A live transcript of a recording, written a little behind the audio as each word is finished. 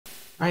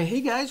All right,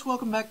 hey guys,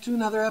 welcome back to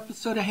another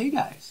episode of Hey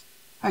Guys.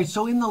 All right,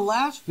 so in the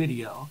last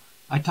video,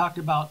 I talked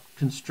about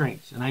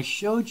constraints, and I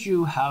showed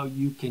you how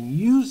you can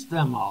use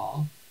them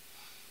all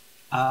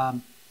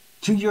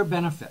to your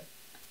benefit.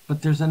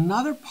 But there's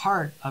another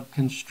part of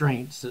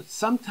constraints that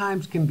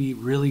sometimes can be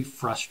really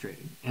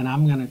frustrating, and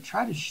I'm going to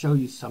try to show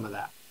you some of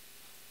that.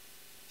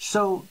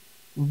 So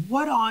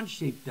what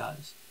Onshape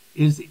does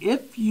is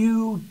if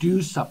you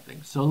do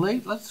something, so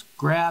let's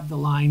grab the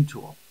line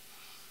tool,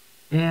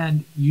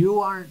 and you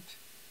aren't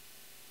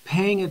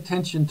paying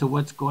attention to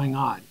what's going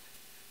on.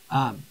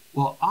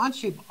 Well,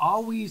 Onshape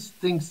always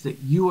thinks that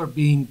you are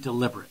being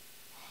deliberate.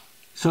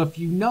 So if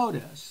you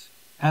notice,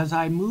 as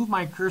I move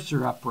my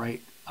cursor up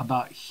right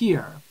about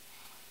here,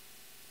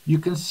 you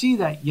can see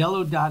that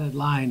yellow dotted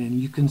line,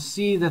 and you can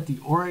see that the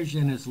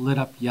origin is lit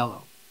up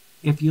yellow.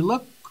 If you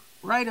look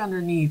right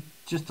underneath,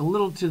 just a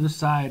little to the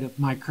side of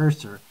my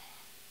cursor,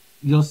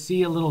 you'll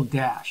see a little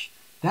dash.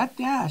 That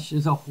dash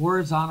is a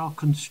horizontal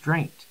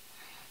constraint.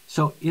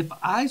 So if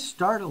I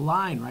start a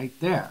line right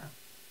there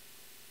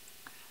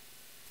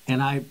and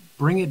I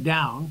bring it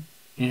down,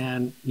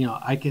 and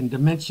I can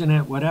dimension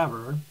it,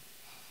 whatever,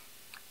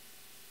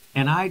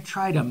 and I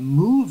try to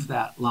move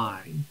that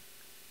line,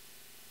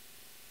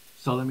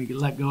 so let me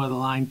let go of the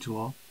line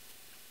tool,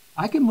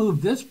 I can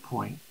move this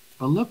point,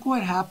 but look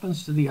what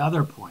happens to the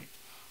other point.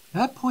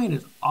 That point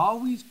is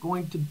always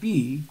going to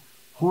be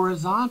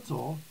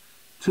horizontal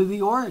to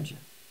the origin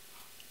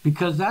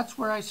because that's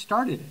where I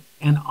started it.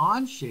 And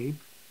Onshape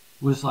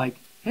was like,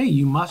 hey,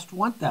 you must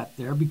want that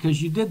there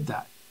because you did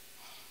that.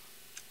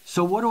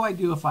 So what do I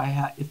do if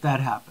that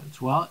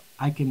happens? Well,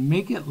 I can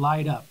make it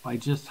light up by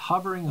just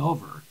hovering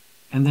over,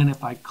 and then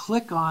if I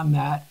click on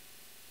that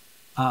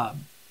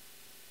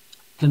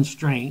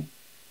constraint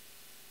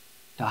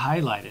to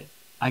highlight it,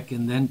 I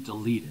can then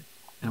delete it.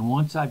 And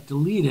once I've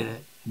deleted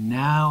it,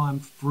 now I'm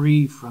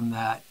free from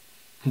that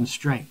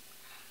constraint.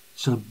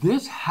 So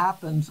this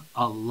happens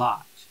a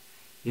lot.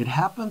 It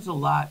happens a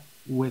lot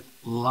with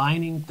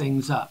lining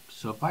things up.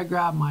 So if I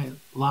grab my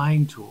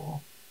line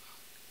tool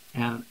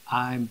and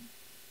I'm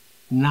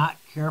not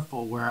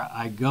careful where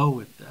I go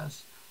with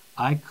this,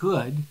 I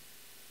could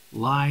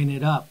line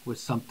it up with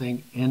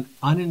something and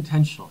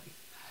unintentionally.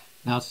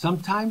 Now,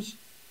 sometimes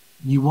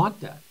you want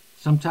that.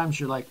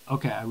 Sometimes you're like,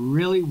 okay, I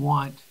really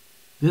want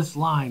this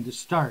line to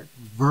start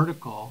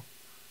vertical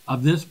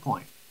of this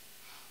point.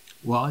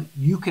 Well,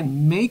 you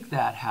can make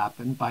that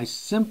happen by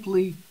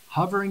simply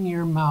hovering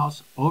your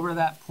mouse over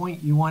that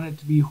point you want it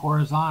to be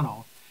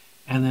horizontal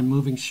and then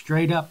moving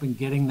straight up and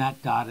getting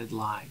that dotted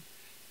line.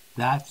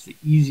 That's the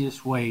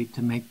easiest way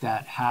to make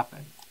that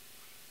happen.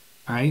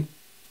 All right.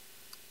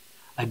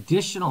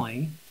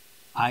 Additionally,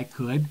 I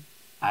could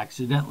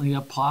accidentally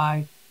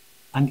apply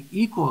an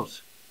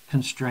equals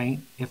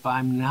constraint if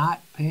I'm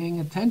not paying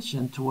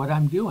attention to what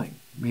I'm doing.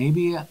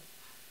 Maybe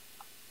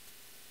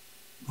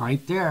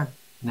right there,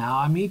 now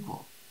I'm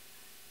equal.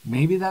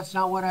 Maybe that's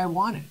not what I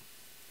wanted.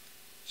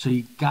 So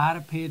you got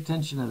to pay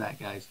attention to that,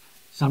 guys.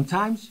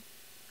 Sometimes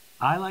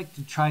I like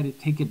to try to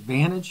take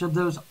advantage of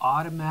those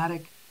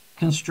automatic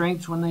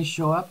constraints when they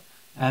show up.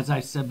 As I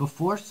said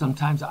before,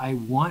 sometimes I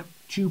want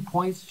 2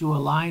 points to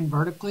align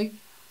vertically.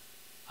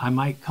 I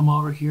might come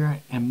over here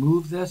and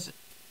move this,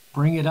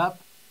 bring it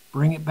up,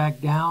 bring it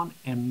back down,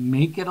 and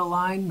make it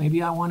align.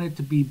 Maybe I want it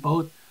to be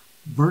both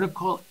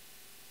vertical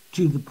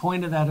to the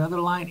point of that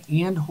other line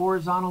and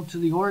horizontal to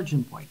the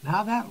origin point.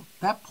 Now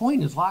that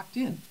point is locked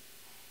in.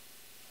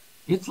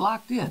 It's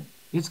locked in.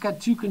 It's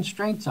got 2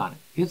 constraints on it.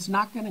 It's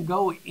not going to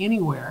go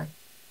anywhere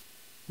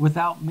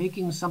without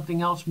making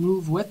something else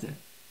move with it.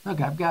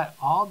 Look, I've got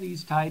all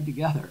these tied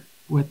together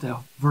with the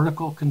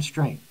vertical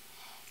constraint.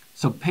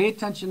 So pay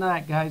attention to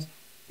that, guys.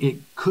 It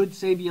could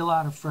save you a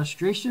lot of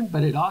frustration,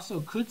 but it also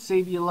could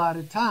save you a lot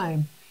of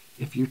time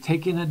if you're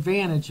taking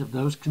advantage of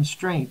those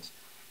constraints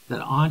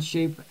that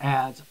Onshape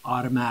adds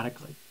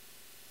automatically.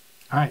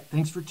 All right,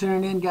 thanks for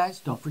tuning in, guys.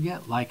 Don't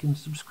forget, like and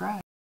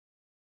subscribe.